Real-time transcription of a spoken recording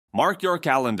Mark your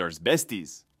calendars,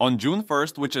 besties! On June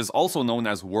 1st, which is also known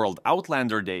as World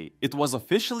Outlander Day, it was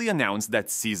officially announced that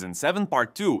Season 7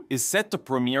 Part 2 is set to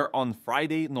premiere on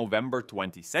Friday, November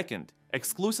 22nd,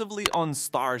 exclusively on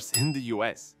Starz in the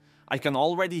US. I can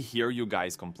already hear you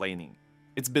guys complaining.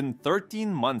 It's been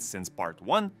 13 months since Part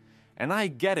 1, and I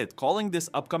get it, calling this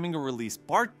upcoming release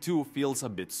Part 2 feels a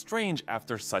bit strange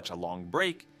after such a long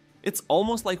break. It's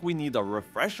almost like we need a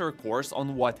refresher course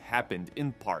on what happened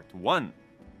in Part 1.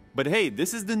 But hey,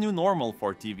 this is the new normal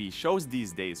for TV shows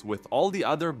these days, with all the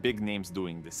other big names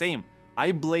doing the same.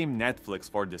 I blame Netflix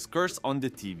for this curse on the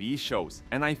TV shows,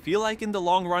 and I feel like in the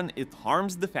long run it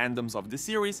harms the fandoms of the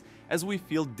series as we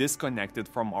feel disconnected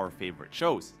from our favorite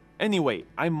shows. Anyway,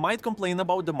 I might complain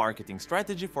about the marketing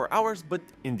strategy for hours, but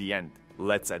in the end,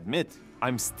 let's admit,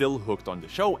 I'm still hooked on the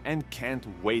show and can't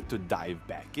wait to dive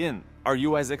back in. Are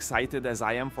you as excited as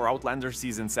I am for Outlander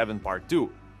Season 7 Part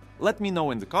 2? Let me know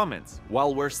in the comments.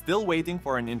 While we're still waiting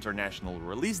for an international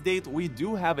release date, we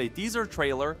do have a teaser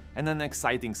trailer and an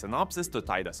exciting synopsis to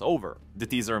tide us over. The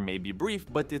teaser may be brief,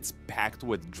 but it's packed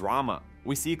with drama.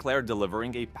 We see Claire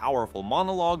delivering a powerful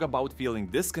monologue about feeling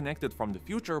disconnected from the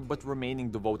future but remaining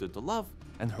devoted to love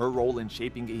and her role in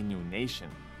shaping a new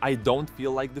nation. I don't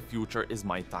feel like the future is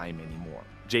my time anymore.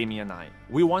 Jamie and I,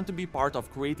 we want to be part of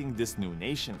creating this new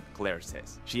nation, Claire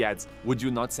says. She adds, would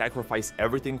you not sacrifice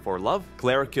everything for love?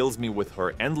 Claire kills me with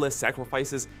her endless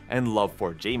sacrifices and love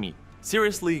for Jamie.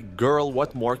 Seriously, girl,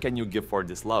 what more can you give for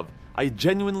this love? I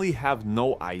genuinely have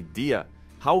no idea.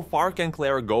 How far can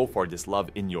Claire go for this love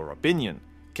in your opinion?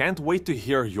 Can't wait to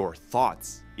hear your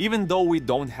thoughts. Even though we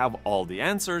don't have all the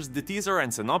answers, the teaser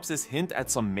and synopsis hint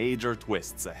at some major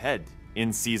twists ahead.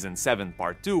 In Season 7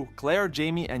 Part 2, Claire,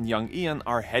 Jamie, and young Ian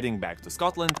are heading back to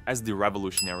Scotland as the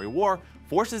Revolutionary War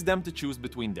forces them to choose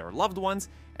between their loved ones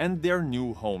and their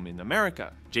new home in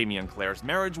America. Jamie and Claire's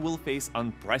marriage will face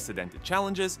unprecedented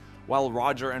challenges, while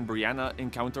Roger and Brianna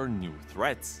encounter new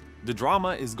threats. The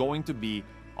drama is going to be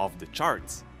off the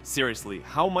charts. Seriously,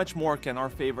 how much more can our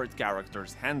favorite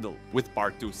characters handle? With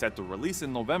Part 2 set to release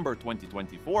in November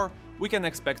 2024, we can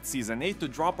expect Season 8 to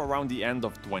drop around the end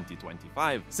of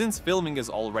 2025. Since filming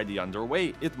is already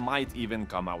underway, it might even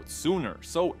come out sooner.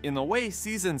 So in a way,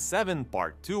 Season 7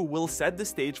 Part 2 will set the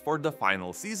stage for the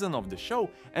final season of the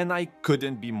show, and I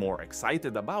couldn't be more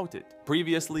excited about it.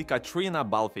 Previously, Katrina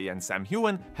Balfe and Sam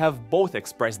Heughan have both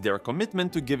expressed their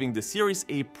commitment to giving the series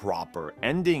a proper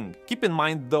ending. Keep in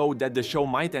mind though that the show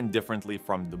might end differently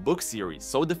from the book series,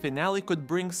 so the finale could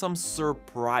bring some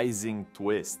surprising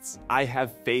twists. I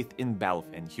have faith in Balfe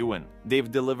and Heughan. They've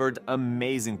delivered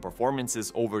amazing performances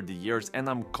over the years, and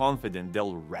I'm confident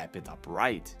they'll wrap it up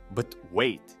right. But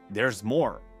wait, there's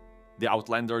more! The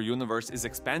Outlander universe is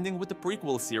expanding with a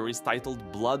prequel series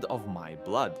titled Blood of My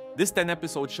Blood. This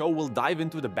 10-episode show will dive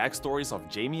into the backstories of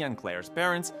Jamie and Claire's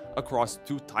parents across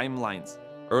two timelines: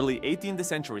 early 18th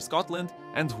century Scotland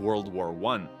and World War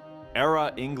I.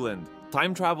 Era England.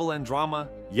 Time travel and drama?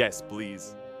 Yes,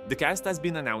 please. The cast has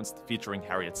been announced, featuring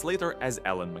Harriet Slater as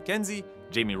Ellen Mackenzie,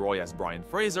 Jamie Roy as Brian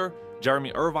Fraser,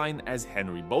 Jeremy Irvine as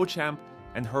Henry Beauchamp,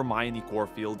 and Hermione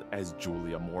Corfield as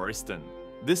Julia Morriston.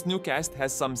 This new cast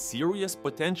has some serious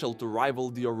potential to rival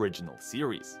the original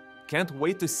series. Can't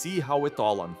wait to see how it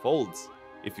all unfolds.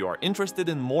 If you are interested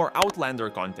in more Outlander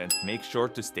content, make sure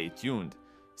to stay tuned.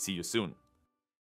 See you soon.